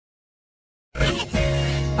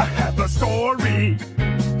story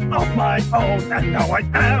of my own, and now I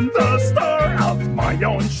am the star of my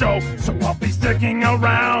own show. So I'll be sticking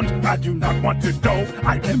around. I do not want to go.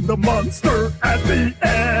 I am the monster at the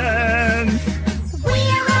end.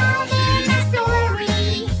 We're all in a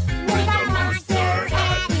story with a monster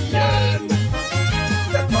at the end.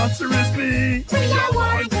 That monster is me. We all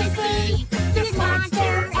want to see this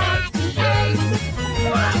monster at the end.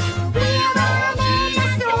 We're all in a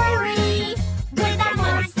story with a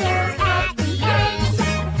monster at the end.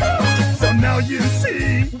 So now you see.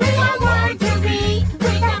 We all want to be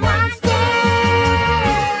with the monster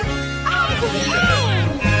at the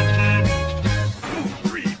end.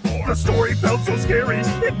 The story felt so scary,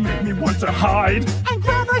 it made me want to hide. And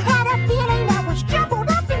Grover had a feeling that was jumbled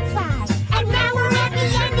up inside. And now we're at the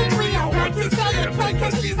ending. We all want to say it plain,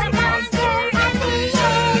 'cause he's a monster at the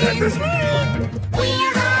end. And this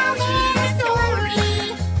We're all in a story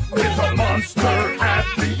with a monster at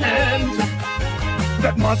the end.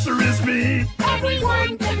 That monster is me.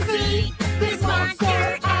 Everyone can see this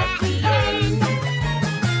monster at the